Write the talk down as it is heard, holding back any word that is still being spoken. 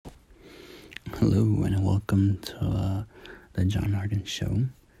Hello and welcome to the John Arden Show.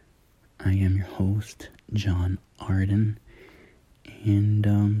 I am your host, John Arden,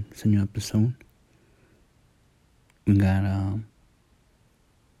 and it's a new episode. We got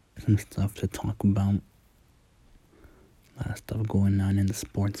some stuff to talk about. A lot of stuff going on in the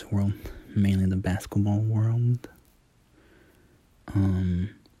sports world, mainly the basketball world.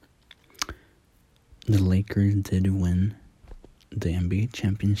 The Lakers did win the NBA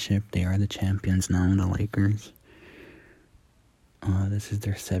championship. They are the champions now, the Lakers. This is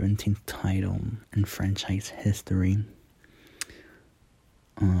their 17th title in franchise history.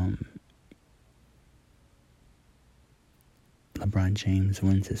 LeBron James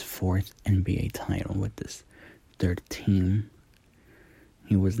wins his 4th NBA title with this third team.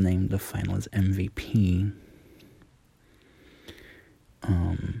 He was named the Finals MVP.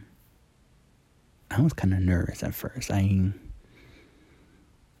 I was kind of nervous at first.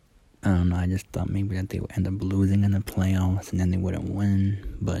 I don't know, I just thought maybe that they would end up losing in the playoffs and then they wouldn't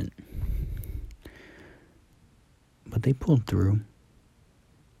win, but they pulled through.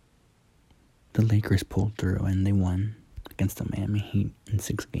 The Lakers pulled through and they won against the Miami Heat in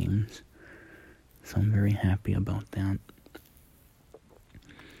 6 games. So I'm very happy about that.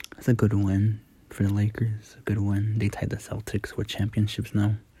 It's a good win for the Lakers, a good win. They tied the Celtics with championships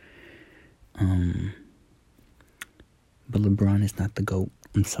now. But LeBron is not the GOAT.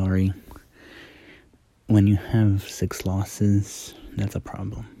 I'm sorry. When you have 6 losses, that's a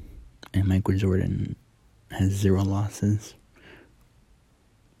problem. And Michael Jordan has 0 losses.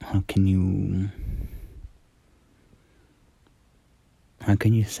 How can you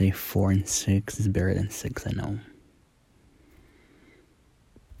say 4 and 6 is better than 6 and 0?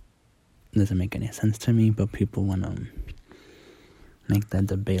 Doesn't make any sense to me, but people want to make that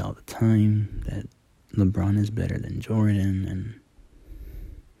debate all the time, that LeBron is better than Jordan,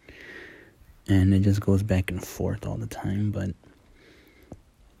 and it just goes back and forth all the time, but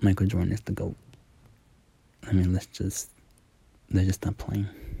Michael Jordan is the GOAT. I mean, let's just stop playing.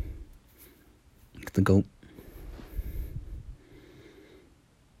 It's the GOAT.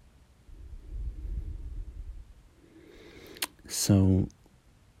 So,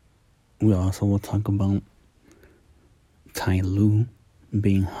 we also will talk about Ty Lue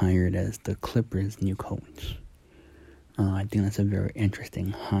being hired as the Clippers' new coach. I think that's a very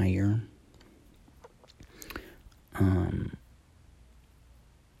interesting hire.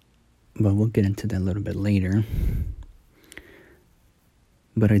 But we'll get into that a little bit later.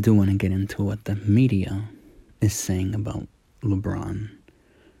 But I do want to get into what the media is saying about LeBron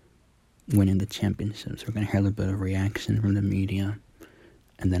winning the championships. We're going to hear a little bit of reaction from the media,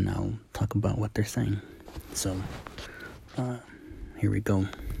 and then I'll talk about what they're saying. So, here we go.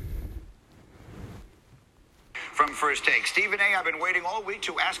 From First Take, Stephen A., I've been waiting all week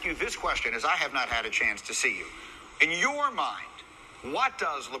to ask you this question, as I have not had a chance to see you. In your mind, what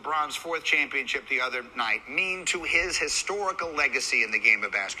does LeBron's 4th championship the other night mean to his historical legacy in the game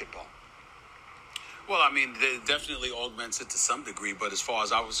of basketball? Well, I mean, it definitely augments it to some degree, but as far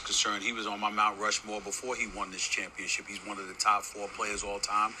as I was concerned, he was on my Mount Rushmore before he won this championship. He's one of the top 4 players all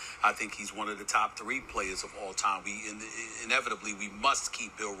time. I think he's one of the top 3 players of all time. Inevitably, we must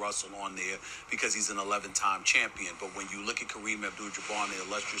keep Bill Russell on there because he's an 11-time champion. But when you look at Kareem Abdul-Jabbar and the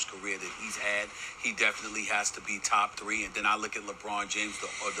illustrious career that he's had, he definitely has to be top 3. And then I look at LeBron James, the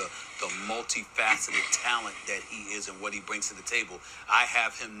multifaceted talent that he is and what he brings to the table. I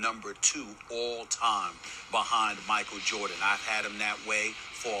have him number 2 all time behind Michael Jordan. I've had him that way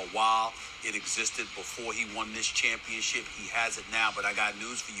for a while. It existed before he won this championship. He has it now, but I got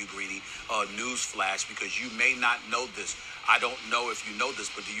news for you, Greedy. News flash, because you may not know this. I don't know if you know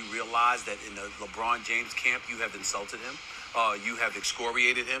this, but do you realize that in the LeBron James camp, you have insulted him? You have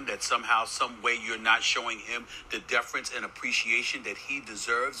excoriated him, that somehow, some way you're not showing him the deference and appreciation that he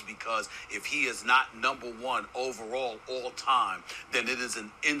deserves, because if he is not number 1 overall all time, then it is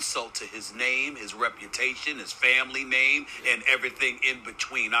an insult to his name, his reputation, his family name, and everything in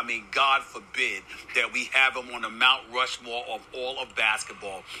between. I mean, God forbid that we have him on the Mount Rushmore of all of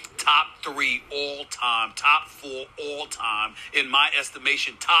basketball. Top 3 all time, top 4 all time, in my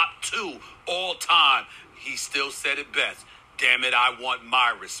estimation, top 2 all time. He still said it best. Damn it, I want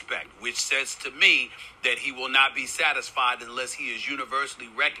my respect, which says to me that he will not be satisfied unless he is universally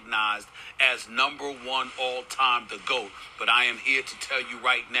recognized as number 1 all-time, the GOAT. But I am here to tell you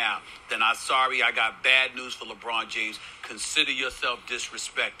right now that I'm sorry, I got bad news for LeBron James. Consider yourself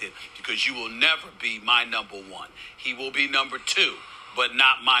disrespected, because you will never be my number 1. He will be number 2. But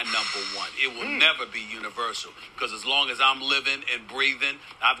not my number 1. It will never be universal, because as long as I'm living and breathing,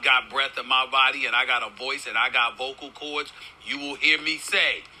 I've got breath in my body and I got a voice and I got vocal cords, you will hear me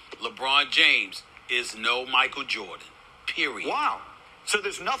say LeBron James is no Michael Jordan. Period. Wow. So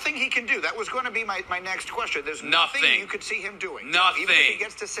there's nothing he can do. That was going to be my next question. There's nothing you could see him doing. Nothing. Even if he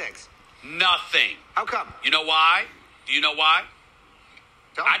gets to 6. Nothing. How come? You know why? Do you know why?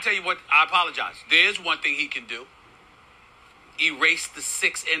 I tell you what, I apologize. There's one thing he can do. Erase the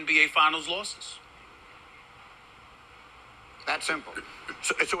 6 NBA Finals losses. That simple.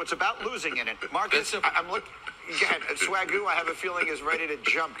 So it's about losing in it. Marcus, I'm looking. Go ahead. Swagoo, I have a feeling, is ready to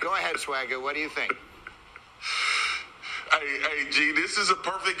jump. Go ahead, Swagoo. What do you think? Hey, G, this is a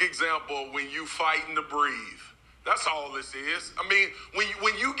perfect example of when you fighting to breathe. That's all this is. I mean,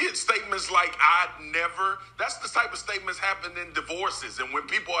 when you get statements like "I'd never," that's the type of statements happen in divorces and when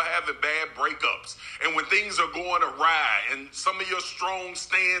people are having bad breakups and when things are going awry and some of your strong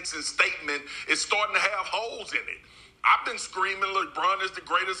stance and statement is starting to have holes in it. I've been screaming LeBron is the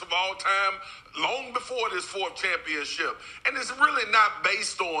greatest of all time long before this 4th championship. And it's really not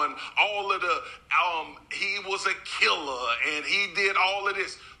based on all of the, he was a killer and he did all of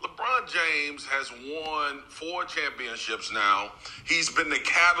this. LeBron James has won 4 championships now. He's been the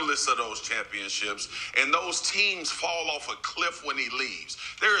catalyst of those championships. And those teams fall off a cliff when he leaves.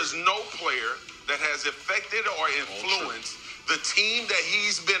 There is no player that has affected or influenced the team that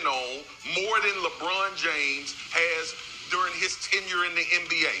he's been on more than LeBron James has during his tenure in the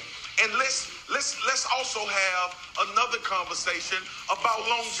NBA. And let's also have another conversation about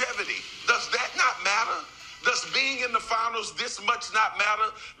longevity. Does that not matter? Does being in the finals this much not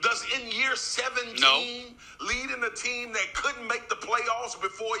matter? Does in year 17 leading a team that couldn't make the playoffs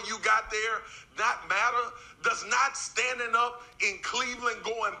before you got there not matter? Does not standing up in Cleveland,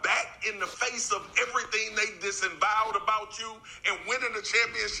 going back in the face of everything they disavowed about you and winning the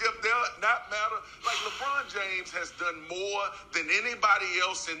championship there not matter? Like, LeBron James has done more than anybody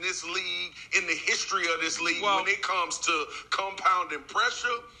else in this league, in the history of this league, when it comes to compounding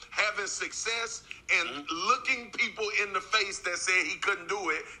pressure, having success, and looking people in the face that said he couldn't do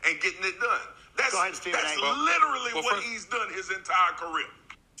it and getting it done. That's literally what he's done his entire career.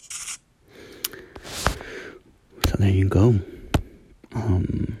 So there you go.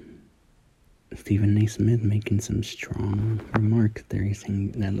 Stephen A. Smith making some strong remarks there. He's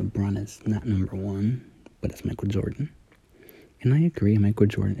saying that LeBron is not number 1, but it's Michael Jordan. And I agree, Michael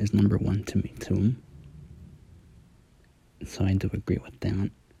Jordan is number 1 to me too. So I do agree with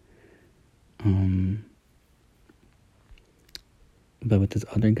that. But what this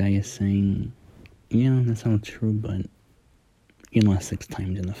other guy is saying, yeah, that's all true, but you lost 6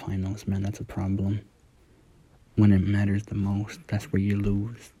 times in the finals, man, that's a problem. When it matters the most, that's where you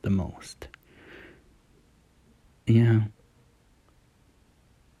lose the most. Yeah,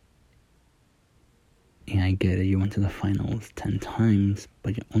 I get it, you went to the finals 10 times,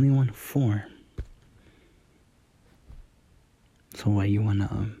 but you only won 4. So why you want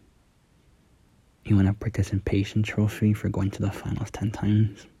a participation trophy for going to the finals 10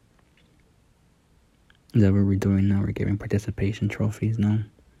 times? Is that what we're doing now? We're giving participation trophies now?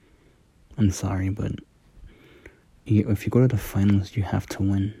 I'm sorry, but if you go to the finals, you have to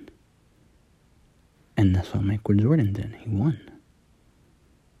win. And that's what Michael Jordan did. He won.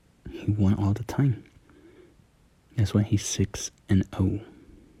 He won all the time. That's why he's 6-0.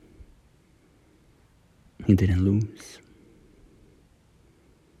 He didn't lose.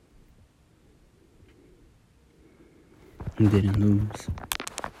 He didn't lose.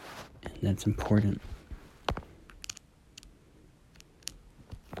 And that's important.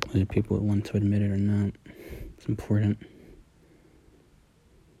 Whether people want to admit it or not, it's important.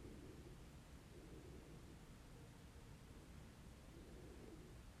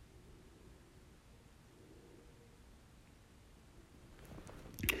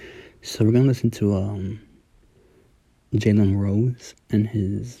 So we're going to listen to Jalen Rose and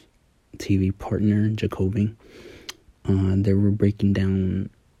his TV partner, Jacoby. They were breaking down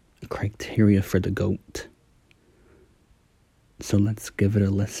criteria for the GOAT. So let's give it a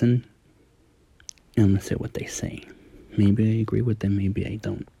listen and let's see what they say. Maybe I agree with them, maybe I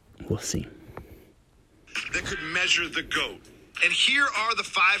don't. We'll see. That could measure the GOAT. And here are the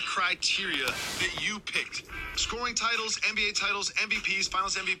 5 criteria that you picked. Scoring titles, NBA titles, MVPs,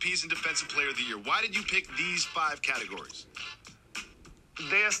 Finals MVPs, and Defensive Player of the Year. Why did you pick these 5 categories?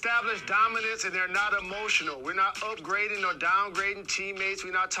 They establish dominance and they're not emotional. We're not upgrading or downgrading teammates.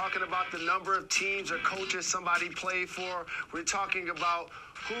 We're not talking about the number of teams or coaches somebody played for. We're talking about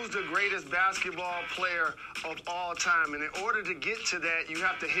who's the greatest basketball player of all time. And in order to get to that, you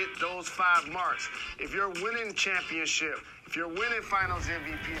have to hit those 5 marks. If you're winning championship, if you're winning Finals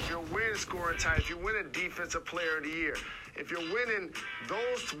MVP, if you're winning scoring titles, if you're winning Defensive Player of the Year, if you're winning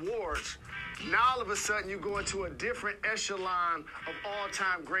those awards, Now all of a sudden you go into a different echelon of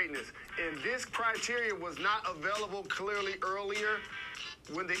all-time greatness. And this criteria was not available clearly earlier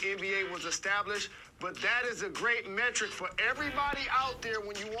when the NBA was established, but that is a great metric for everybody out there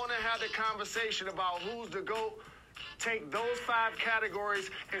when you want to have the conversation about who's the GOAT. Take those 5 categories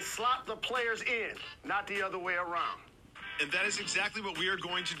and slot the players in, not the other way around. And that is exactly what we are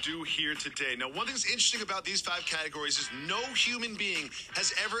going to do here today. Now, one thing that's interesting about these 5 categories is no human being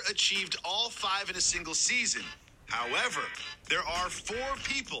has ever achieved all 5 in a single season. However, there are 4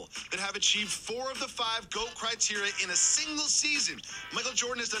 people that have achieved 4 of the 5 GOAT criteria in a single season. Michael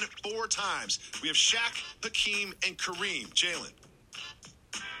Jordan has done it 4 times. We have Shaq, Hakeem, and Kareem. Jalen.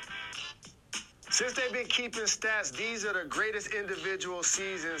 Since they've been keeping stats, these are the greatest individual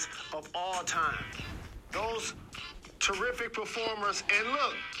seasons of all time. Those terrific performers, and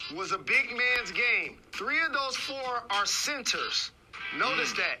look, was a big man's game. 3 of those 4 are centers.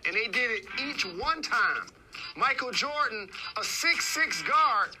 Notice that, and they did it each one time. Michael Jordan, a 6'6"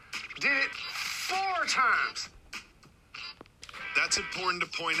 guard, did it 4 times. That's important to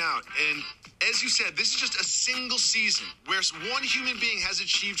point out. And as you said, this is just a single season where one human being has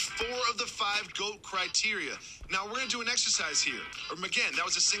achieved 4 of the 5 GOAT criteria. Now, we're going to do an exercise here. Again, that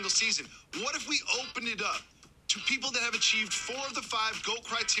was a single season. What if we opened it up to people that have achieved 4 of the 5 GOAT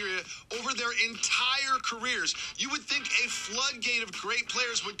criteria over their entire careers? You would think a floodgate of great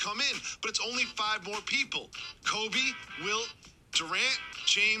players would come in, but it's only 5 more people. Kobe, Wilt, Durant,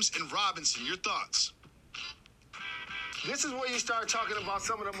 James, and Robinson. Your thoughts? This is where you start talking about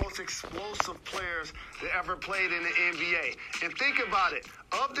some of the most explosive players that ever played in the NBA. And think about it.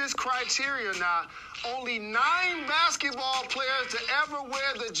 Of this criteria now, only 9 basketball players to ever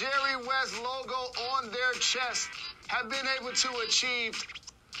wear the Jerry West logo on their chest have been able to achieve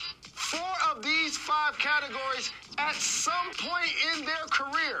 4 of these 5 categories at some point in their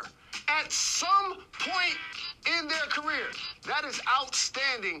career. At some point in their career. That is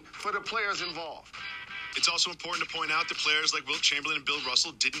outstanding for the players involved. It's also important to point out that players like Wilt Chamberlain and Bill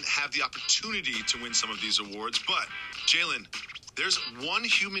Russell didn't have the opportunity to win some of these awards. But, Jalen, there's one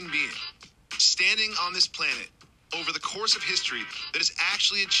human being standing on this planet over the course of history that has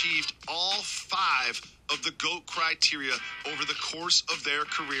actually achieved all 5 of the GOAT criteria over the course of their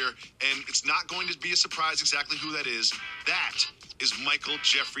career. And it's not going to be a surprise exactly who that is. That is Michael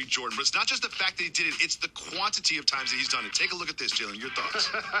Jeffrey Jordan. But it's not just the fact that he did it, it's the quantity of times that he's done it. Take a look at this, Jalen. Your thoughts?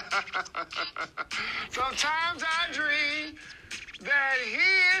 Sometimes I dream that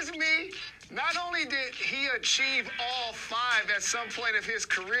he is me. Not only did he achieve all 5 at some point of his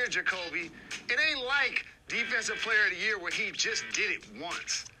career, Jacoby, it ain't like Defensive Player of the Year where he just did it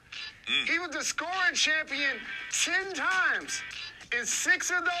once. He was the scoring champion 10 times. In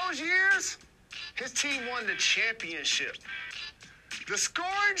 6 of those years, his team won the championship. The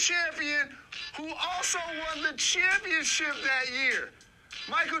scoring champion who also won the championship that year.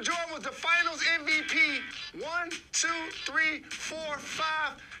 Michael Jordan was the finals MVP 1, 2, 3, 4,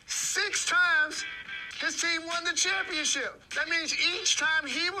 5, 6 times. His team won the championship. That means each time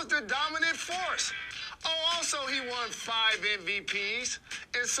he was the dominant force. Oh, also he won 5 MVPs.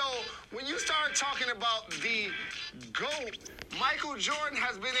 And so when you start talking about the GOAT, Michael Jordan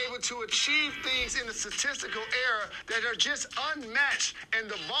has been able to achieve things in the statistical era that are just unmatched, and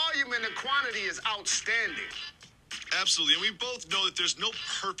the volume and the quantity is outstanding. Absolutely, and we both know that there's no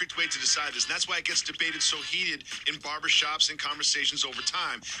perfect way to decide this, and that's why it gets debated so heated in barbershops and conversations over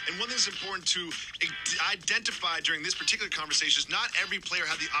time. And one thing that's important to identify during this particular conversation is not every player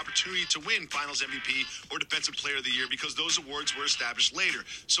had the opportunity to win Finals MVP or Defensive Player of the Year because those awards were established later.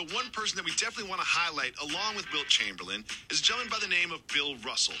 So one person that we definitely want to highlight, along with Wilt Chamberlain, is a gentleman by the name of Bill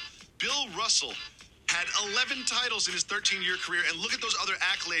Russell. Bill Russell had 11 titles in his 13-year career, and look at those other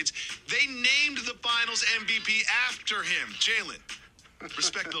accolades. They named the Finals MVP after him. Jalen,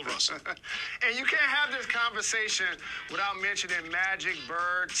 respect Bill Russell. And you can't have this conversation without mentioning Magic,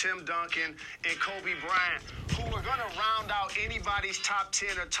 Bird, Tim Duncan, and Kobe Bryant, who are going to round out anybody's top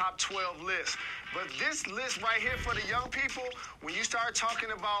 10 or top 12 list. But this list right here for the young people, when you start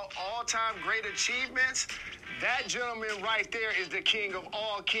talking about all-time great achievements, that gentleman right there is the king of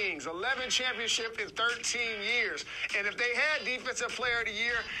all kings. 11 championships in 13 years. And if they had Defensive Player of the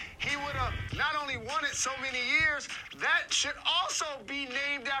Year, he would have not only won it so many years, that should also be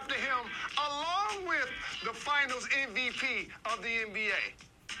named after him, along with the Finals MVP of the NBA.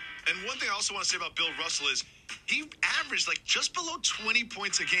 And one thing I also want to say about Bill Russell is he averaged like just below 20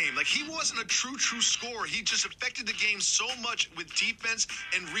 points a game. Like he wasn't a true scorer. He just affected the game so much with defense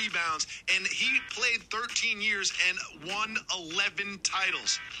and rebounds. And he played 13 years and won 11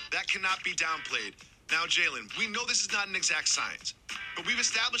 titles. That cannot be downplayed. Now, Jalen, we know this is not an exact science, but we've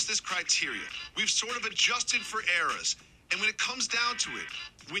established this criteria. We've sort of adjusted for eras. And when it comes down to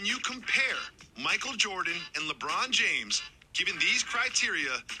it, when you compare Michael Jordan and LeBron James, given these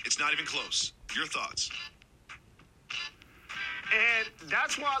criteria, it's not even close. Your thoughts? And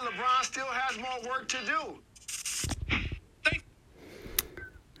that's why LeBron still has more work to do.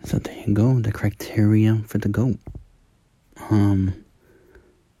 So there you go, the criteria for the GOAT.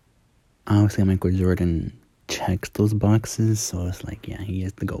 Obviously Michael Jordan checks those boxes, so it's like, yeah, he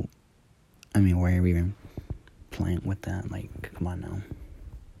is the GOAT. I mean, why are we even playing with that? Like, come on now.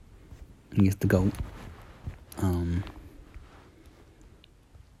 He is the GOAT.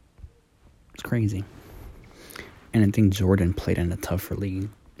 It's crazy. And I think Jordan played in a tougher league.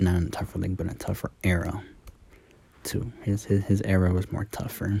 Not in a tougher league, but in a tougher era, too. His era was more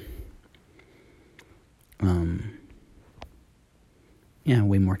tougher. Yeah,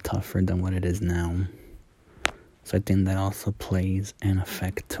 way more tougher than what it is now. So I think that also plays an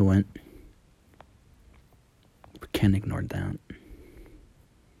effect to it. We can't ignore that.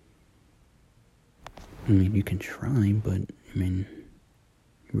 I mean, you can try, but, I mean,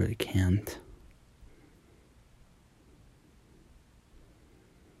 you really can't.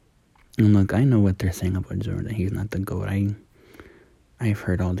 And look, I know what they're saying about Jordan. He's not the GOAT. I've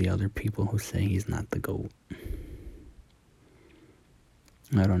heard all the other people who say he's not the GOAT.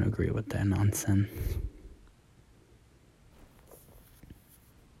 I don't agree with that nonsense.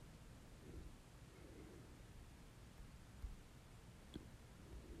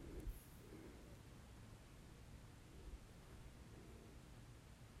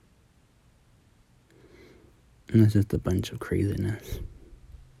 And it's just a bunch of craziness.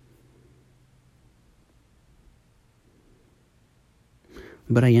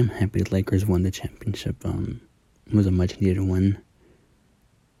 But I am happy the Lakers won the championship. It was a much needed win.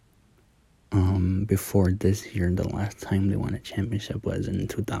 Before this year, the last time they won a championship was in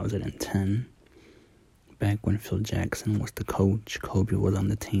 2010. Back when Phil Jackson was the coach, Kobe was on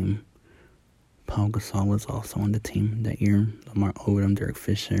the team. Paul Gasol was also on the team that year. Lamar Odom, Derek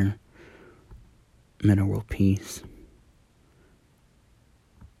Fisher, Metta World Peace.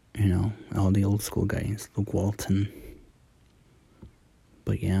 You know, all the old school guys, Luke Walton.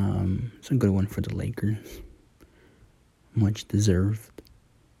 But yeah, it's a good one for the Lakers. Much deserved.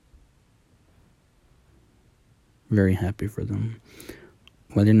 Very happy for them.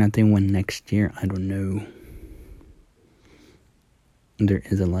 Whether or not they win next year, I don't know. There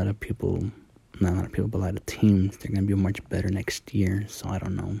is a lot of people, not a lot of people, but a lot of teams. They're going to be much better next year, so I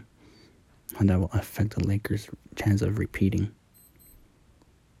don't know how that will affect the Lakers' chance of repeating.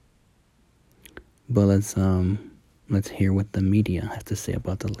 But let's hear what the media has to say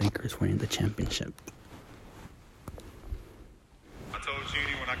about the Lakers winning the championship. I told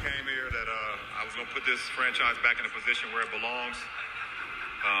Jeannie when I came here that I was going to put this franchise back in a position where it belongs.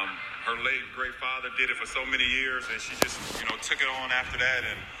 Her late great father did it for so many years, and she just, took it on after that.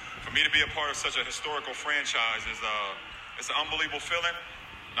 And for me to be a part of such a historical franchise is it's an unbelievable feeling,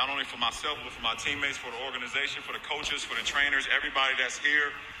 not only for myself, but for my teammates, for the organization, for the coaches, for the trainers, everybody that's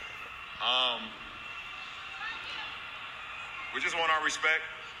here. We just want our respect.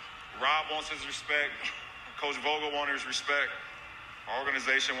 Rob wants his respect. Coach Vogel wants his respect. Our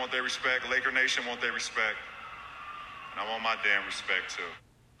organization wants their respect. Laker Nation wants their respect. And I want my damn respect, too.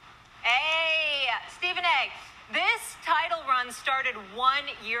 Hey, Stephen A., this title run started 1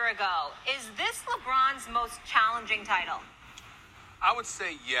 year ago. Is this LeBron's most challenging title? I would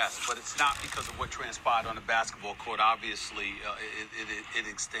say yes, but it's not because of what transpired on the basketball court. Obviously, it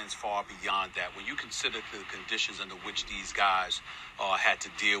extends far beyond that. When you consider the conditions under which these guys had to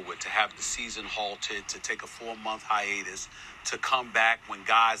deal with, to have the season halted, to take a 4-month hiatus, to come back when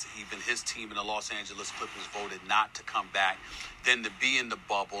guys, even his team in the Los Angeles Clippers, voted not to come back, then to be in the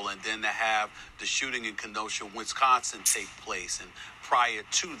bubble, and then to have the shooting in Kenosha, Wisconsin take place. And prior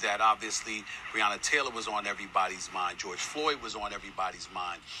to that, obviously, Breonna Taylor was on everybody's mind. George Floyd was on everybody's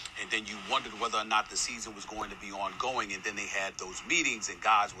mind. And then you wondered whether or not the season was going to be ongoing. And then they had those meetings, and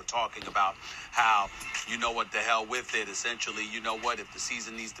guys were talking about how, what the hell with it. Essentially, if the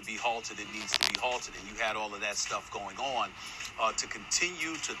season needs to be halted, it needs to be halted. And you had all of that stuff going on to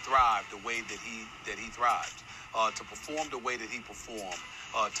continue to thrive the way that he thrived. To perform the way that he performed,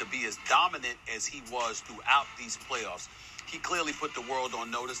 to be as dominant as he was throughout these playoffs. He clearly put the world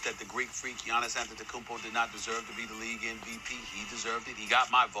on notice that the Greek freak, Giannis Antetokounmpo, did not deserve to be the league MVP. He deserved it. He got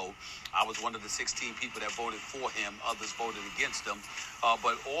my vote. I was one of the 16 people that voted for him. Others voted against him.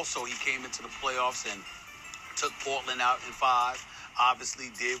 But also he came into the playoffs and took Portland out in 5.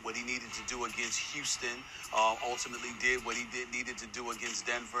 obviously did what he needed to do against Houston, ultimately did what he needed to do against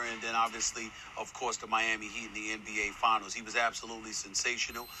Denver, and then obviously, of course, the Miami Heat in the NBA Finals. He was absolutely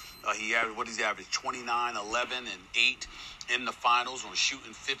sensational. He averaged 29, 11, and 8 in the finals on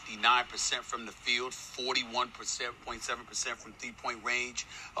shooting 59% from the field, 41.7% from three-point range.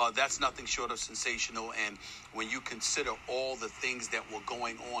 That's nothing short of sensational. And when you consider all the things that were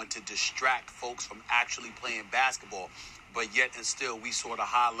going on to distract folks from actually playing basketball, but yet and still we saw the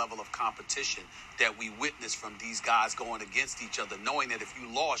high level of competition that we witnessed from these guys going against each other, knowing that if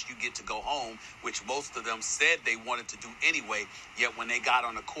you lost, you get to go home, which most of them said they wanted to do anyway. Yet when they got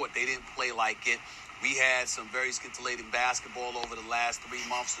on the court, they didn't play like it. We had some very scintillating basketball over the last 3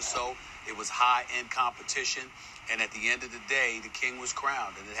 months or so. It was high-end competition. And at the end of the day, the king was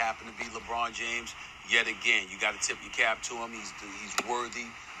crowned. And it happened to be LeBron James yet again. You got to tip your cap to him. He's worthy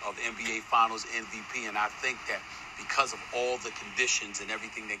of NBA Finals MVP. And I think that because of all the conditions and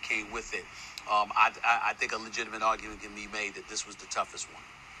everything that came with it, I think a legitimate argument can be made that this was the toughest one.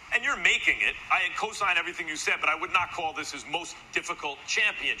 And you're making it. I co-sign everything you said, but I would not call this his most difficult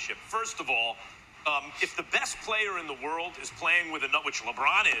championship. First of all, if the best player in the world is playing with another, which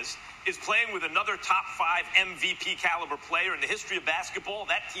LeBron is playing with another top 5 MVP caliber player in the history of basketball,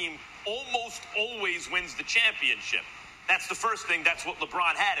 that team almost always wins the championship. That's the first thing. That's what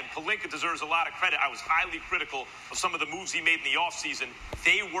LeBron had, and Pelinka deserves a lot of credit. I was highly critical of some of the moves he made in the offseason.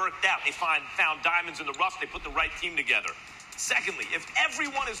 They worked out. They found diamonds in the rough. They put the right team together. Secondly, if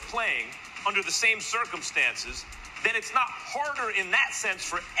everyone is playing under the same circumstances, then it's not harder in that sense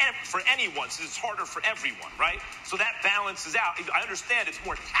for anyone, since it's harder for everyone, right? So that balances out. I understand it's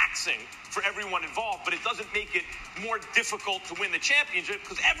more taxing for everyone involved, but it doesn't make it more difficult to win the championship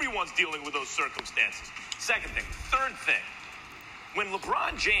because everyone's dealing with those circumstances. Second thing. Third thing, when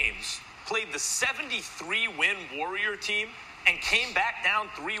LeBron James played the 73-win Warrior team and came back down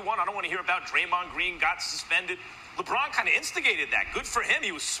 3-1, I don't want to hear about Draymond Green got suspended. LeBron kind of instigated that. Good for him.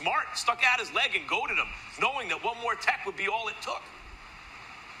 He was smart, stuck out his leg and goaded him, knowing that one more tech would be all it took.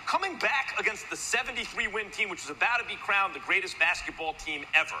 Coming back against the 73-win team, which was about to be crowned the greatest basketball team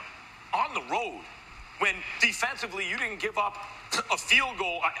ever, on the road, when defensively you didn't give up a field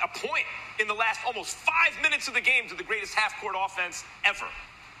goal, a point in the last almost 5 minutes of the game to the greatest half-court offense ever.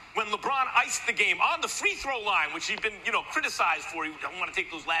 When LeBron iced the game on the free throw line, which he'd been, criticized for, he didn't want to take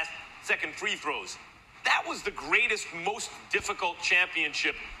those last-second free throws. That was the greatest, most difficult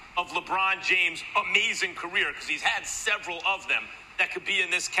championship of LeBron James' amazing career, because he's had several of them that could be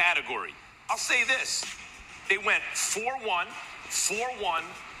in this category. I'll say this. They went 4-1, 4-1,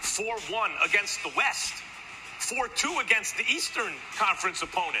 4-1 against the West, 4-2 against the Eastern Conference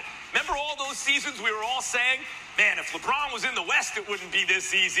opponent. Remember all those seasons we were all saying, man, if LeBron was in the West, it wouldn't be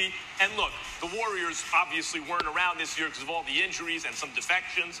this easy. And look, the Warriors obviously weren't around this year because of all the injuries and some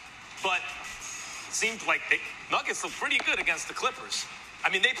defections, but seemed like the Nuggets looked pretty good against the Clippers. I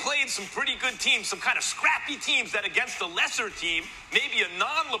mean, they played some pretty good teams, some kind of scrappy teams that against a lesser team, maybe a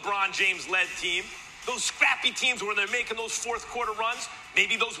non-LeBron James-led team, those scrappy teams where they're making those fourth quarter runs,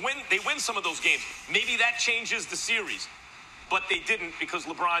 maybe they win some of those games. Maybe that changes the series. But they didn't because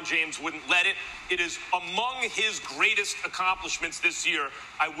LeBron James wouldn't let it. It is among his greatest accomplishments this year.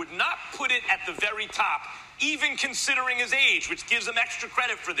 I would not put it at the very top, even considering his age, which gives him extra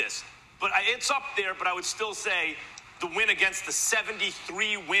credit for this. But it's up there, but I would still say the win against the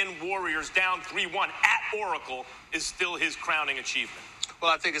 73-win Warriors down 3-1 at Oracle is still his crowning achievement. Well,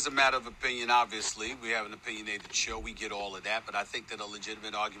 I think it's a matter of opinion, obviously. We have an opinionated show. We get all of that. But I think that a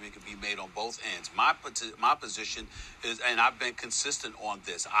legitimate argument can be made on both ends. My position is, and I've been consistent on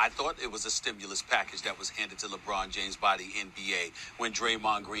this, I thought it was a stimulus package that was handed to LeBron James by the NBA when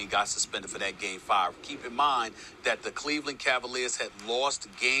Draymond Green got suspended for that Game 5. Keep in mind that the Cleveland Cavaliers had lost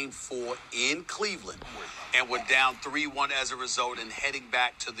Game 4 in Cleveland and were down 3-1 as a result and heading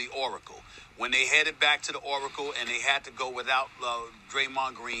back to the Oracle. When they headed back to the Oracle and they had to go without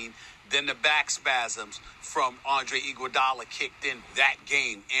Draymond Green, then the back spasms from Andre Iguodala kicked in that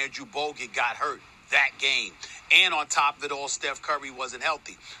game. Andrew Bogut got hurt that game. And on top of it all, Steph Curry wasn't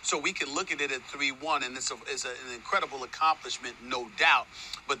healthy. So we can look at it at 3-1, and it's an incredible accomplishment, no doubt.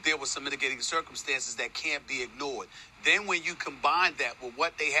 But there were some mitigating circumstances that can't be ignored. Then when you combine that with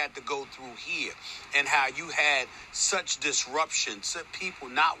what they had to go through here and how you had such disruption, people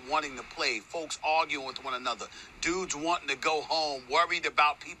not wanting to play, folks arguing with one another, dudes wanting to go home, worried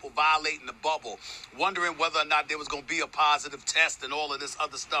about people violating the bubble, wondering whether or not there was going to be a positive test and all of this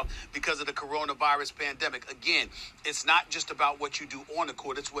other stuff because of the coronavirus pandemic. Again, it's not just about what you do on the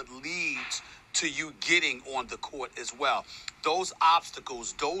court. It's what leads to you getting on the court as well. Those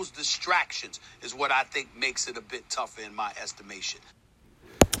obstacles, those distractions is what I think makes it a bit tougher in my estimation.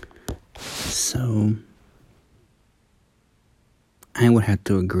 So, I would have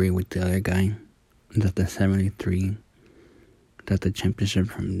to agree with the other guy that the championship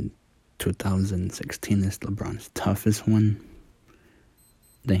from 2016 is LeBron's toughest one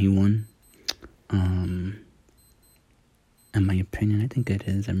that he won. In my opinion, I think it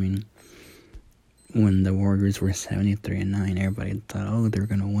is. I mean, when the Warriors were 73-9, everybody thought, oh, they're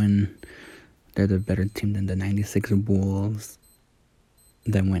going to win. They're the better team than the 96 Bulls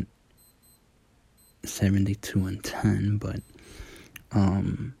that went 72-10, but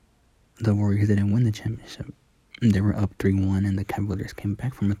the Warriors didn't win the championship. They were up 3-1, and the Cavaliers came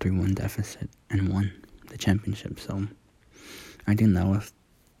back from a 3-1 deficit and won the championship. So I think that was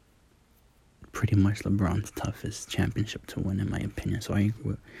pretty much LeBron's toughest championship to win, in my opinion. So I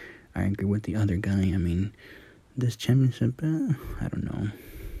agree with the other guy. I mean, this championship, I don't know.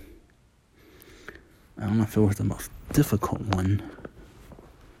 I don't know if it was the most difficult one,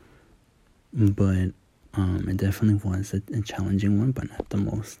 but it definitely was a challenging one, but not the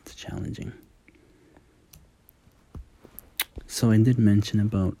most challenging. So I did mention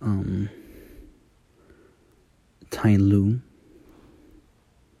about Ty Lue.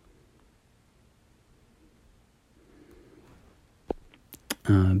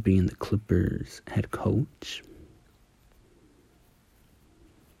 Being the Clippers head coach.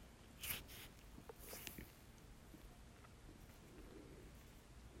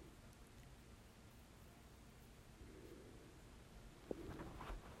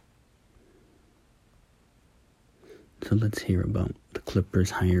 So let's hear about the Clippers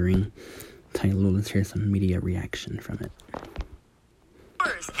hiring Ty Lue. Let's hear some media reaction from it.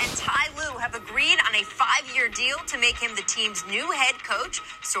 And Ty Lue have agreed on a 5-year deal to make him the team's new head coach,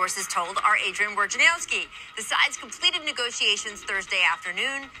 sources told our Adrian Wojnarowski. The sides completed negotiations Thursday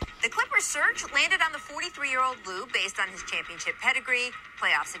afternoon. The Clippers search landed on the 43-year-old Lue based on his championship pedigree,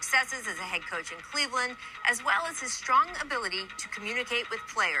 playoff successes as a head coach in Cleveland, as well as his strong ability to communicate with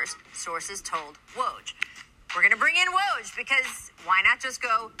players, sources told Woj. We're going to bring in Woj because why not just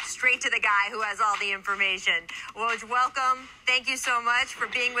go straight to the guy who has all the information? Woj, welcome. Thank you so much for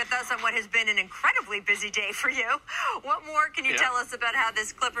being with us on what has been an incredibly busy day for you. What more can you tell us about how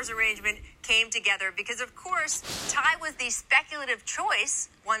this Clippers arrangement came together? Because, of course, Ty was the speculative choice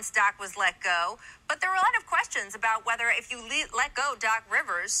once Doc was let go. But there were a lot of questions about whether if you let go Doc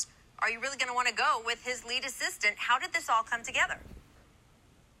Rivers, are you really going to want to go with his lead assistant? How did this all come together?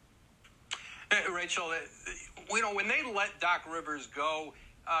 Rachel, when they let Doc Rivers go,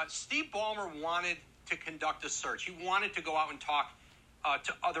 Steve Ballmer wanted to conduct a search. He wanted to go out and talk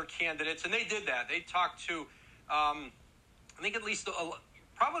to other candidates, and they did that. They talked to, I think at least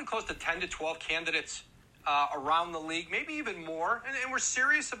probably close to 10 to 12 candidates around the league, maybe even more, and we're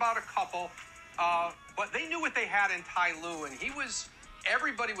serious about a couple. But they knew what they had in Ty Lue, and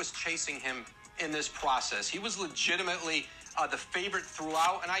everybody was chasing him in this process. He was legitimately the favorite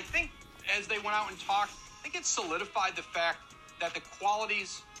throughout, and I think as they went out and talked, I think it solidified the fact that the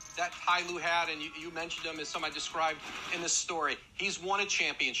qualities that Ty Lue had, and you mentioned him as somebody described in this story, he's won a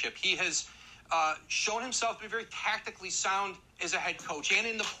championship. He has shown himself to be very tactically sound as a head coach, and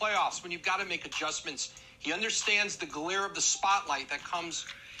in the playoffs when you've got to make adjustments. He understands the glare of the spotlight that comes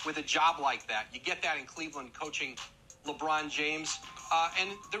with a job like that. You get that in Cleveland coaching LeBron James. And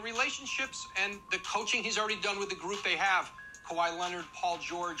the relationships and the coaching he's already done with the group they have, Kawhi Leonard, Paul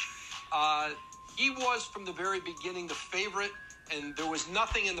George, he was from the very beginning the favorite, and there was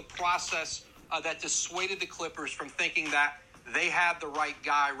nothing in the process that dissuaded the Clippers from thinking that they had the right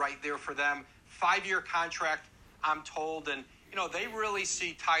guy right there for them. 5-year contract, I'm told, and they really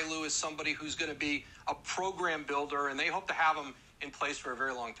see Ty Lue as somebody who's going to be a program builder, and they hope to have him in place for a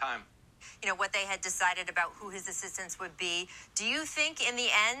very long time. What they had decided about who his assistants would be. Do you think in the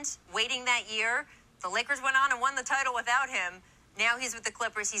end, waiting that year, the Lakers went on and won the title without him? Now he's with the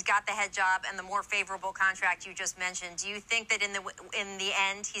Clippers. He's got the head job and the more favorable contract you just mentioned. Do you think that in the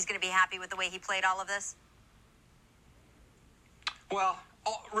end he's going to be happy with the way he played all of this? Well,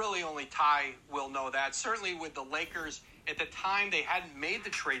 really only Ty will know that. Certainly with the Lakers, at the time they hadn't made the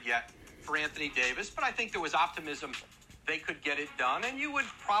trade yet for Anthony Davis, but I think there was optimism they could get it done. And you would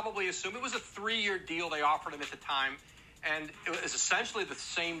probably assume it was a 3-year deal they offered him at the time. And it was essentially the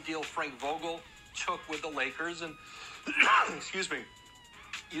same deal Frank Vogel took with the Lakers. And excuse me,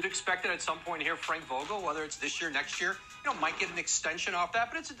 you'd expect that at some point here, Frank Vogel, whether it's this year, next year, might get an extension off that.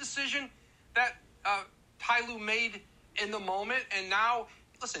 But it's a decision that Ty Lue made in the moment. And now,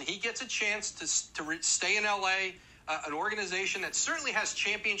 listen, he gets a chance to stay in L.A., an organization that certainly has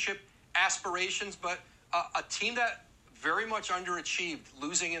championship aspirations, but a team that very much underachieved,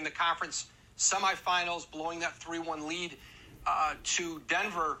 losing in the conference semifinals, blowing that 3-1 lead to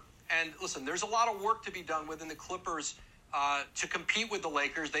Denver. And listen, there's a lot of work to be done within the Clippers to compete with the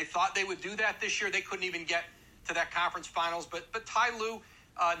Lakers. They thought they would do that this year. They couldn't even get to that conference finals. But Ty Lue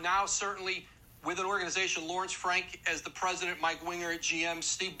now certainly with an organization, Lawrence Frank as the president, Mike Winger at GM,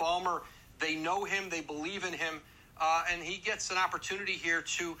 Steve Ballmer, they know him, they believe in him, and he gets an opportunity here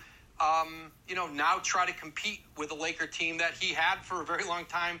to, now try to compete with a Laker team that he had for a very long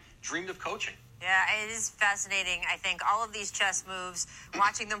time dreamed of coaching. Yeah, it is fascinating. I think all of these chess moves,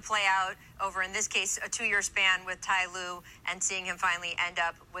 watching them play out over, in this case, a 2-year span with Ty Lue and seeing him finally end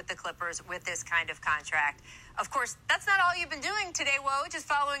up with the Clippers with this kind of contract. Of course, that's not all you've been doing today, Woj. Just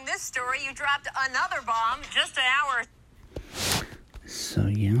following this story, you dropped another bomb just an hour. So,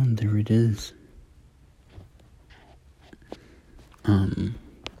 yeah, there it is. Ty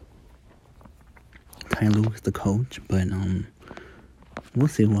Lue is the coach, but, we'll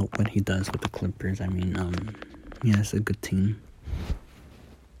see what he does with the Clippers. I mean, it's a good team.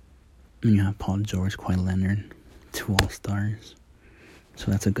 And you have Paul George, Kawhi Leonard, 2 All-Stars. So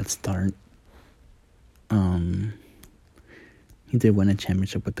that's a good start. He did win a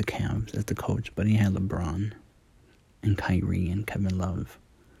championship with the Cavs as the coach, but he had LeBron and Kyrie and Kevin Love.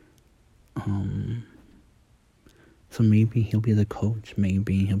 So maybe he'll be the coach.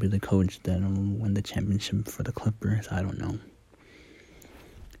 Maybe he'll be the coach that'll win the championship for the Clippers. I don't know.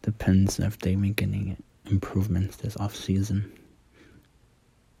 Depends if they make any improvements this offseason.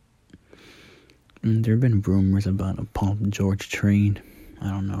 And there have been rumors about a Paul George trade. I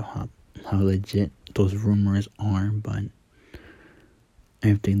don't know how legit those rumors are, but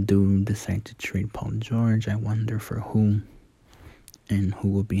if they do decide to trade Paul George, I wonder for who and who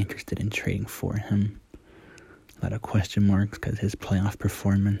will be interested in trading for him. A lot of question marks because his playoff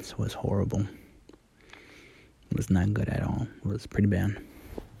performance was horrible. It was not good at all. It was pretty bad.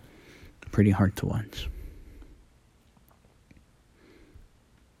 Pretty hard to watch.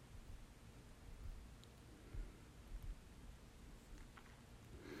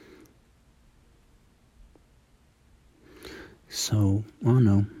 So, I don't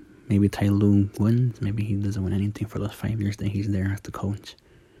know. Maybe Ty Lue wins. Maybe he doesn't win anything for those 5 years that he's there as the coach.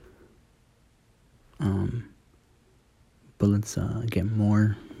 But let's get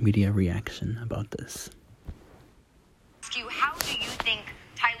more media reaction about this. How do you think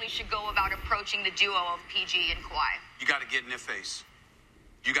Ty Lue should go about approaching the duo of PG and Kawhi? You got to get in their face.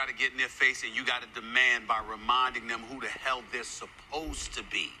 You got to get in their face, and you got to demand by reminding them who the hell they're supposed to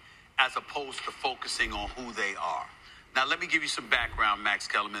be, as opposed to focusing on who they are. Now, let me give you some background, Max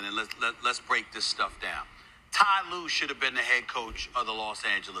Kellerman, and let's break this stuff down. Ty Lue should have been the head coach of the Los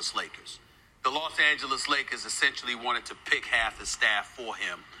Angeles Lakers. The Los Angeles Lakers essentially wanted to pick half the staff for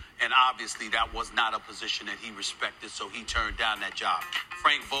him, and obviously that was not a position that he respected, so he turned down that job.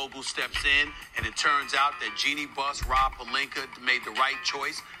 Frank Vogel steps in, and it turns out that Jeannie Buss, Rob Pelinka made the right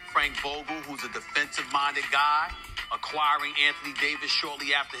choice. Frank Vogel, who's a defensive-minded guy, acquiring Anthony Davis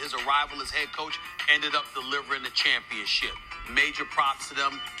shortly after his arrival as head coach, ended up delivering the championship. Major props to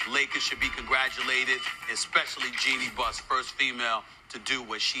them. Lakers should be congratulated, especially Jeannie Buss, first female to do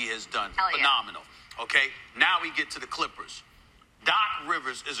what she has done. Hell yeah. Phenomenal. Okay, now we get to the Clippers. Doc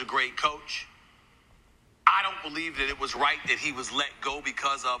Rivers is a great coach. I don't believe that it was right that he was let go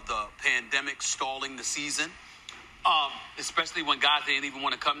because of the pandemic stalling the season, especially when guys didn't even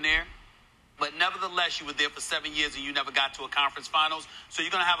want to come there. But nevertheless, you were there for 7 years and you never got to a conference finals. So you're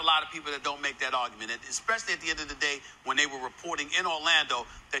going to have a lot of people that don't make that argument, especially at the end of the day when they were reporting in Orlando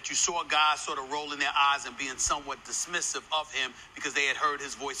that you saw guys sort of rolling their eyes and being somewhat dismissive of him because they had heard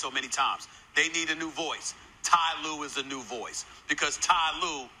his voice so many times. They need a new voice. Ty Lue is a new voice because Ty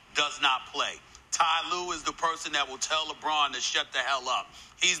Lue does not play. Ty Lue is the person that will tell LeBron to shut the hell up.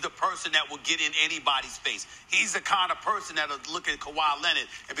 He's the person that will get in anybody's face. He's the kind of person that will look at Kawhi Leonard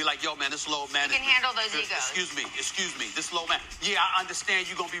and be like, yo, man, this low man. He can handle those egos. Excuse me, this low man. Yeah, I understand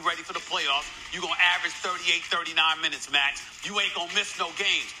you're going to be ready for the playoffs. You're going to average 38, 39 minutes max. You ain't going to miss no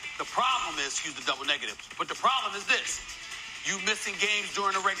games. The problem is, excuse the double negative, but the problem is this. You missing games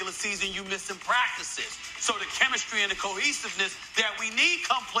during the regular season, you missing practices. So the chemistry and the cohesiveness that we need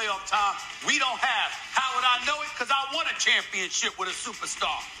come playoff time, we don't have. How would I know it? Because I won a championship with a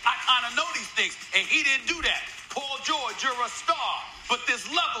superstar. I kind of know these things, and he didn't do that. Paul George, you're a star, but there's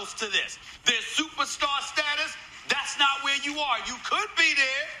levels to this. There's superstar status. That's not where you are. You could be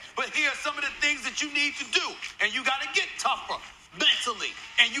there, but here are some of the things that you need to do, and you got to get tougher mentally,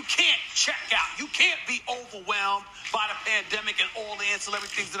 and you can't check out. You can't be overwhelmed by the pandemic and all the ancillary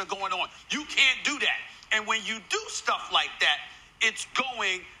things that are going on. You can't do that. And when you do stuff like that, it's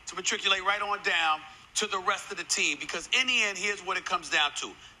going to matriculate right on down to the rest of the team. Because in the end, here's what it comes down to.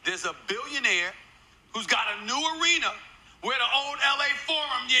 There's a billionaire who's got a new arena where the old L.A.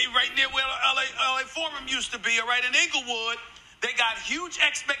 Forum, right near where L.A. Forum used to be, right in Inglewood. They got huge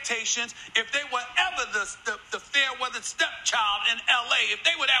expectations. If they were ever the fair-weathered stepchild in L.A., if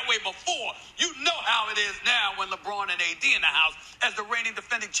they were that way before, you know how it is now when LeBron and AD in the house as the reigning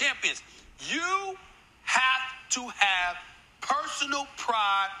defending champions. You have to have personal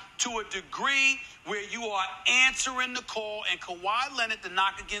pride to a degree where you are answering the call. And Kawhi Leonard, the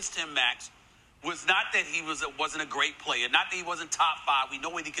knock against him, Max, was not that he wasn't a great player, not that he wasn't top five. We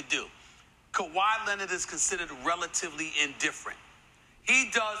know what he could do. Kawhi Leonard is considered relatively indifferent. He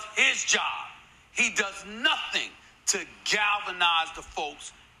does his job. He does nothing to galvanize the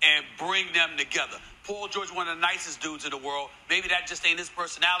folks and bring them together. Paul George, one of the nicest dudes in the world. Maybe that just ain't his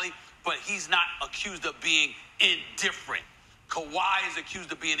personality, but he's not accused of being indifferent. Kawhi is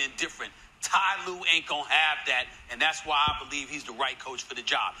accused of being indifferent. Ty Lue ain't going to have that, and that's why I believe he's the right coach for the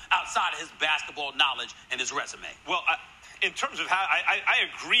job, outside of his basketball knowledge and his resume. Well, in terms of how I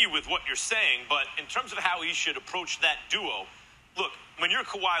agree with what you're saying, but in terms of how he should approach that duo, look, when you're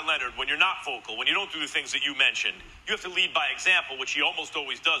Kawhi Leonard, when you're not vocal, when you don't do the things that you mentioned, you have to lead by example, which he almost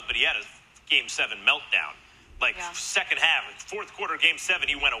always does, but he had a Game 7 meltdown. Second half, fourth quarter, Game 7,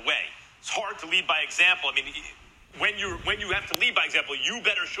 he went away. It's hard to lead by example. I mean, when you have to lead by example, you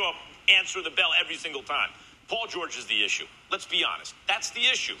better show up, answer the bell every single time. Paul George is the issue. Let's be honest. That's the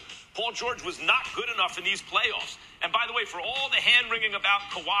issue. Paul George was not good enough in these playoffs. And by the way, for all the hand-wringing about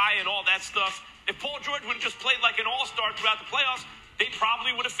Kawhi and all that stuff, if Paul George would have just played like an all-star throughout the playoffs, they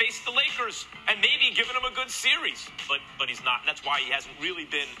probably would have faced the Lakers and maybe given him a good series. But he's not. And that's why he hasn't really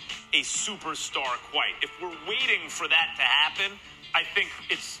been a superstar quite. If we're waiting for that to happen, I think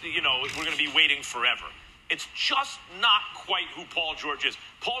we're going to be waiting forever. It's just not quite who Paul George is.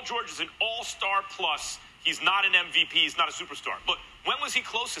 Paul George is an all-star plus. He's not an MVP. He's not a superstar. But when was he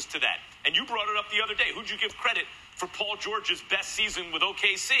closest to that? And you brought it up the other day. Who'd you give credit for Paul George's best season with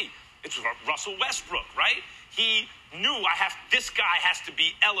OKC? It's Russell Westbrook, right? He knew this guy has to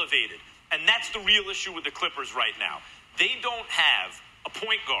be elevated. And that's the real issue with the Clippers right now. They don't have a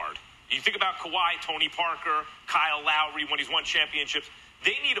point guard. You think about Kawhi, Tony Parker, Kyle Lowry when he's won championships.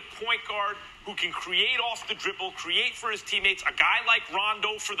 They need a point guard who can create off the dribble, create for his teammates. A guy like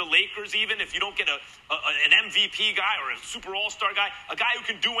Rondo for the Lakers, even if you don't get an MVP guy or a super all-star guy, a guy who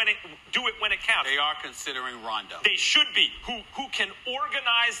can do it when it counts. They are considering Rondo. They should be. Who can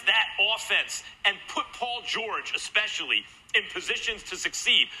organize that offense and put Paul George, especially, in positions to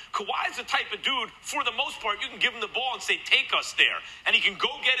succeed. Kawhi's the type of dude, for the most part, you can give him the ball and say, take us there. And he can go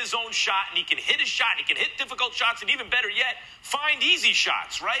get his own shot, and he can hit his shot, and he can hit difficult shots, and even better yet, find easy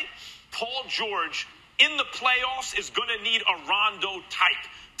shots, right? Paul George, in the playoffs, is going to need a Rondo type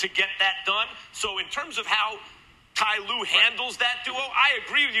to get that done. So in terms of how Ty Lue handles that duo, I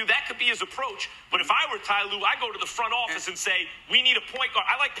agree with you. That could be his approach. But if I were Ty Lue, I go to the front office and say, we need a point guard.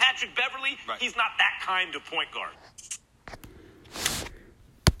 I like Patrick Beverly. Right. He's not that kind of point guard.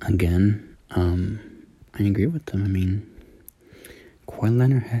 Again, I agree with them. I mean, Kawhi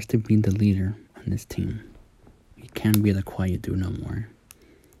Leonard has to be the leader on this team. He can't be the quiet dude no more.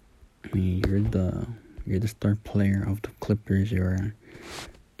 I mean, you're the star player of the Clippers. You're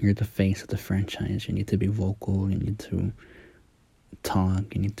the face of the franchise. You need to be vocal. You need to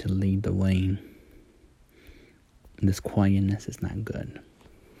talk. You need to lead the way. This quietness is not good.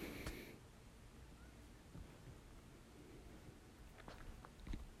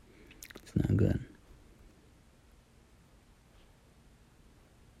 It's not good.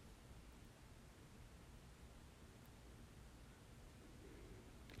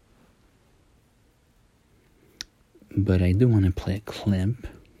 But I do want to play a clip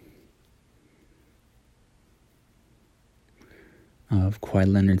of Kawhi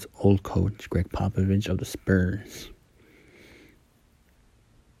Leonard's old coach, Greg Popovich of the Spurs.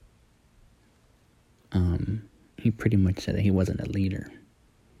 He pretty much said that he wasn't a leader.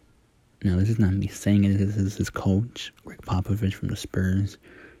 Now, this is not me saying it. This is his coach, Greg Popovich from the Spurs,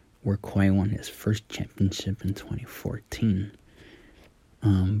 where Kawhi won his first championship in 2014.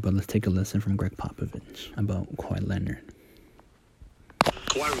 But let's take a listen from Greg Popovich about Kawhi Leonard.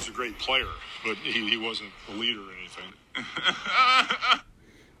 Kawhi was a great player, but he wasn't a leader or anything.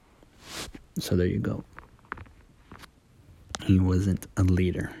 So there you go. He wasn't a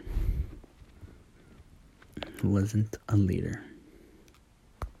leader. He wasn't a leader.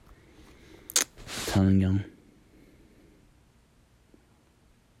 I'm telling you.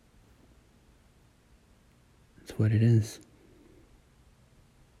 It's what it is.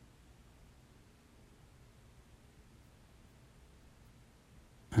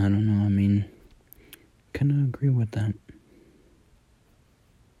 agree with that.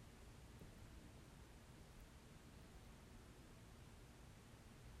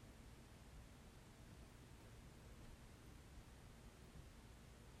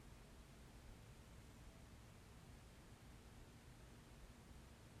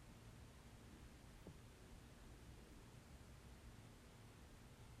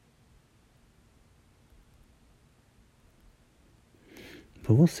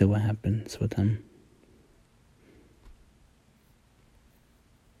 But we'll see what happens with him.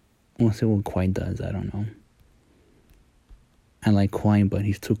 We'll see what Kawhi does. I don't know. I like Kawhi, but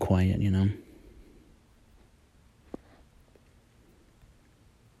he's too quiet, you know.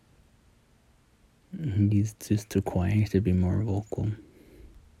 He's just too quiet. He should be more vocal.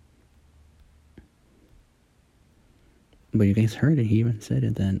 But you guys heard it. He even said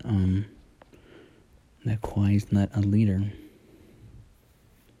it that Kawhi's not a leader.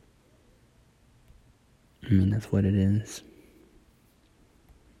 I mean, that's what it is.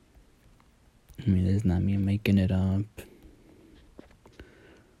 I mean, it's not me making it up.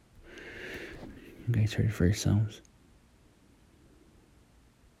 You guys heard it for yourselves.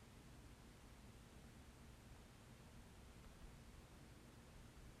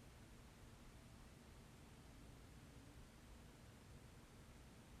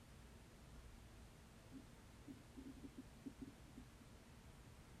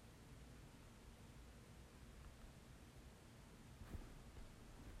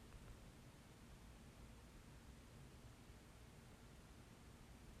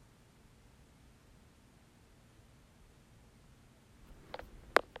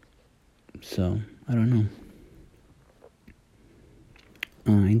 So, I don't know.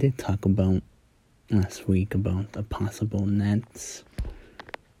 I did talk about last week about a possible Nets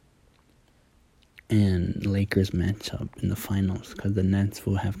and Lakers matchup in the finals, because the Nets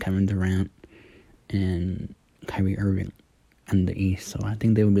will have Kevin Durant and Kyrie Irving in the East, so I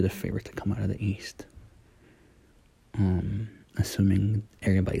think they would be the favorite to come out of the East, assuming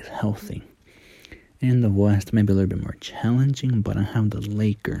everybody's healthy. In the West, maybe a little bit more challenging, but I have the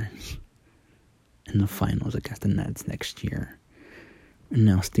Lakers in the finals against the Nets next year. And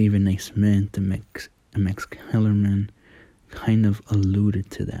now Stephen A. Smith and Max Kellerman kind of alluded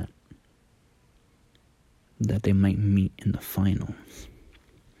to that they might meet in the finals.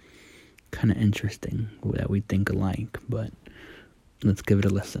 Kind of interesting that we think alike, but let's give it a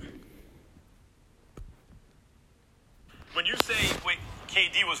listen. When you say, wait,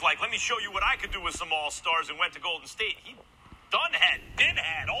 KD was like, let me show you what I could do with some All-Stars, and went to Golden State, he been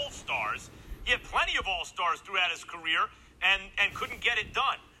had All-Stars. He had plenty of All-Stars throughout his career and couldn't get it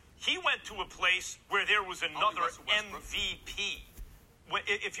done. He went to a place where there was another MVP.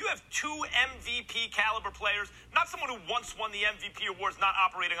 If you have two MVP caliber players, not someone who once won the MVP awards, not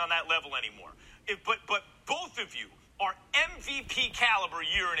operating on that level anymore, but both of you are MVP caliber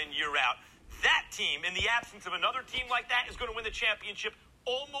year in and year out, that team, in the absence of another team like that, is going to win the championship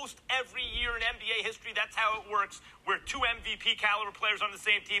almost every year in NBA history. That's how it works. We're two MVP caliber players on the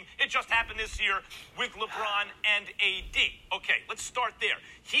same team. It just happened this year with LeBron and AD. Okay, let's start there.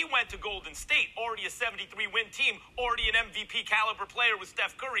 He went to Golden State, already a 73-win team, already an MVP caliber player with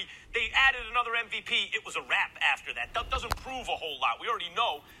Steph Curry. They added another MVP. It was a wrap after that. That doesn't prove a whole lot. We already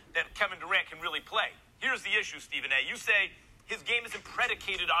know that Kevin Durant can really play. Here's the issue, Stephen A. You say his game isn't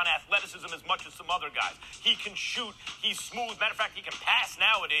predicated on athleticism as much as some other guys. He can shoot. He's smooth. Matter of fact, he can pass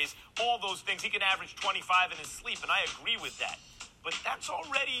nowadays. All those things. He can average 25 in his sleep, and I agree with that. But that's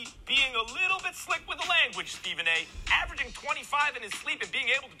already being a little bit slick with the language, Stephen A. Averaging 25 in his sleep and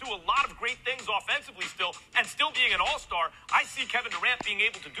being able to do a lot of great things offensively still, and still being an all-star, I see Kevin Durant being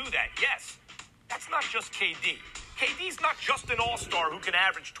able to do that. Yes, that's not just KD. KD's not just an all-star who can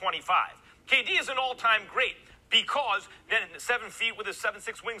average 25. KD is an all-time great. Because, then 7 feet with a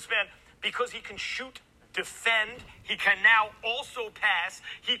 7'6" wingspan, because he can shoot, defend, he can now also pass,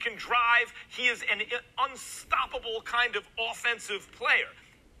 he can drive, he is an unstoppable kind of offensive player.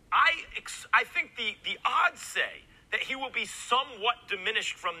 I think the odds say that he will be somewhat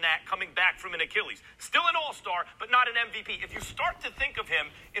diminished from that coming back from an Achilles. Still an all-star, but not an MVP. If you start to think of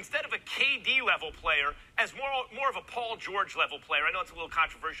him, instead of a KD-level player, as more of a Paul George-level player, I know it's a little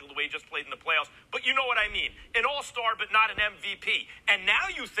controversial the way he just played in the playoffs, but you know what I mean. An all-star, but not an MVP. And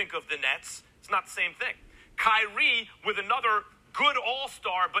now you think of the Nets, it's not the same thing. Kyrie with another good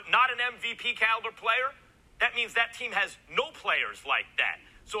all-star, but not an MVP-caliber player, that means that team has no players like that.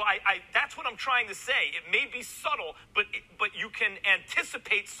 So that's what I'm trying to say. It may be subtle, but you can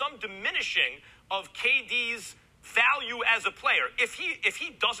anticipate some diminishing of KD's value as a player. If he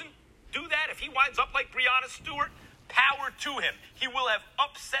doesn't do that, if he winds up like Breonna Stewart, Power to him. He will have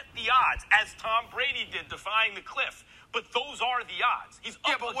upset the odds, as Tom Brady did, defying the cliff. But those are the odds. He's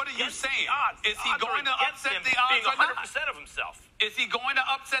Yeah, but what are you saying? Is he Odds going to are against upset him the odds being or 100% not? of himself. Is he going to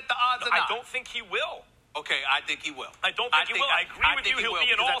upset the odds or not? I don't think he will. Okay, I think he will. I don't think he will. I agree with you. He'll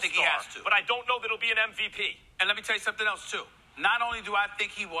be an because all-star. I think he has to. But I don't know that he'll be an MVP. And let me tell you something else too. Not only do I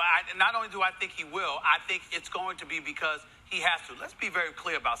think he will, I think it's going to be because he has to. Let's be very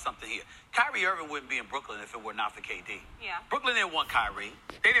clear about something here. Kyrie Irving wouldn't be in Brooklyn if it were not for KD. Yeah. Brooklyn didn't want Kyrie.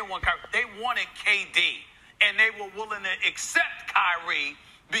 They didn't want Kyrie. They wanted KD. And they were willing to accept Kyrie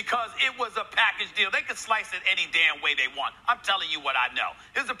because it was a package deal. They could slice it any damn way they want. I'm telling you what I know.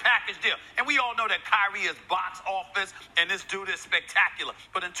 It's a package deal. And we all know that Kyrie is box office and this dude is spectacular.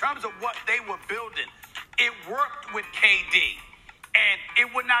 But in terms of what they were building, it worked with KD. And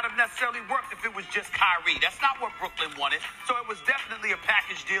it would not have necessarily worked if it was just Kyrie. That's not what Brooklyn wanted. So it was definitely a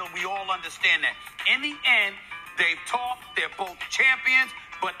package deal. We all understand that. In the end, they've talked. They're both champions.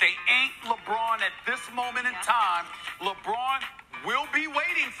 But they ain't LeBron at this moment in time. LeBron will be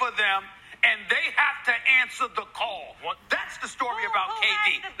waiting for them, and they have to answer the call. That's the story about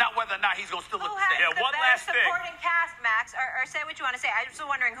KD, not whether or not he's going to still look the same. One last thing. Supporting cast, Max, or say what you want to say. I'm just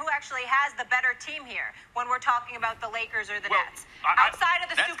wondering who actually has the better team here when we're talking about the Lakers or the Nets. Outside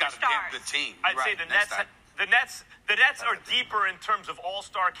of the Nets got a damn good team. I'd say the Nets. The Nets are deeper in terms of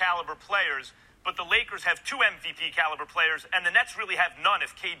all-star caliber players. But the Lakers have 2 MVP caliber players, and the Nets really have none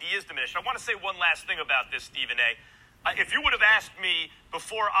if KD is diminished. I want to say one last thing about this, Stephen A. If you would have asked me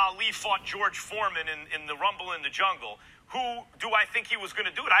before Ali fought George Foreman in the Rumble in the Jungle, who do I think he was going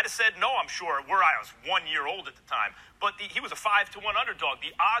to do it? I'd have said no, I'm sure. I was 1 year old at the time. But he was a 5-1 underdog.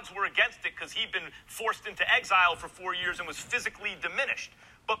 The odds were against it because he'd been forced into exile for 4 years and was physically diminished.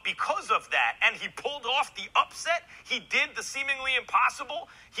 But because of that, and he pulled off the upset, he did the seemingly impossible,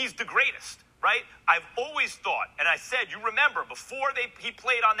 he's the greatest. Right? I've always thought, and I said, you remember, before he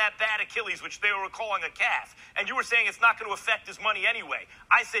played on that bad Achilles, which they were calling a calf, and you were saying it's not going to affect his money anyway.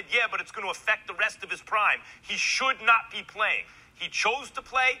 I said, yeah, but it's going to affect the rest of his prime. He should not be playing. He chose to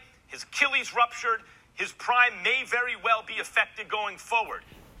play. His Achilles ruptured. His prime may very well be affected going forward.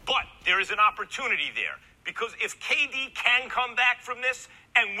 But there is an opportunity there. Because if KD can come back from this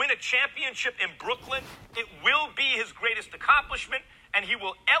and win a championship in Brooklyn, it will be his greatest accomplishment, and he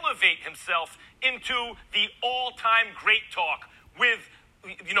will elevate himself into the all-time great talk with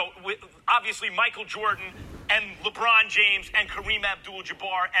obviously Michael Jordan and LeBron James and Kareem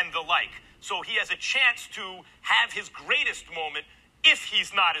Abdul-Jabbar and the like. So he has a chance to have his greatest moment if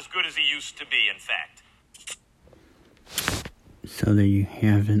he's not as good as he used to be, in fact. So there you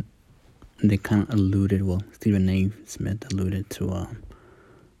have it. They kind of alluded, Stephen A. Smith alluded to a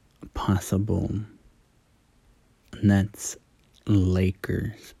possible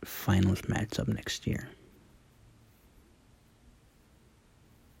Nets-Lakers finals matchup next year.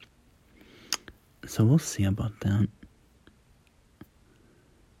 So we'll see about that.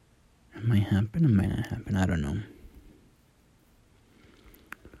 It might happen, it might not happen, I don't know.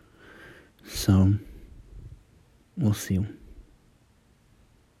 So, we'll see.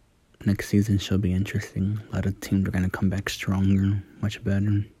 Next season should be interesting. A lot of teams are going to come back stronger, much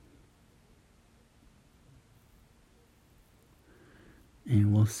better.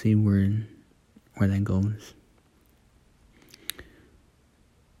 And we'll see where that goes.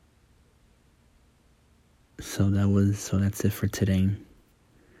 So that's it for today.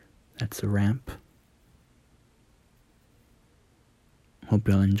 That's a wrap. Hope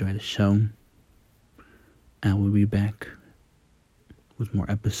y'all enjoy the show. I will be back with more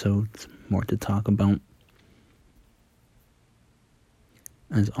episodes, more to talk about.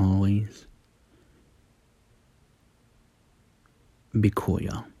 As always, be cool,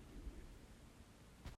 y'all.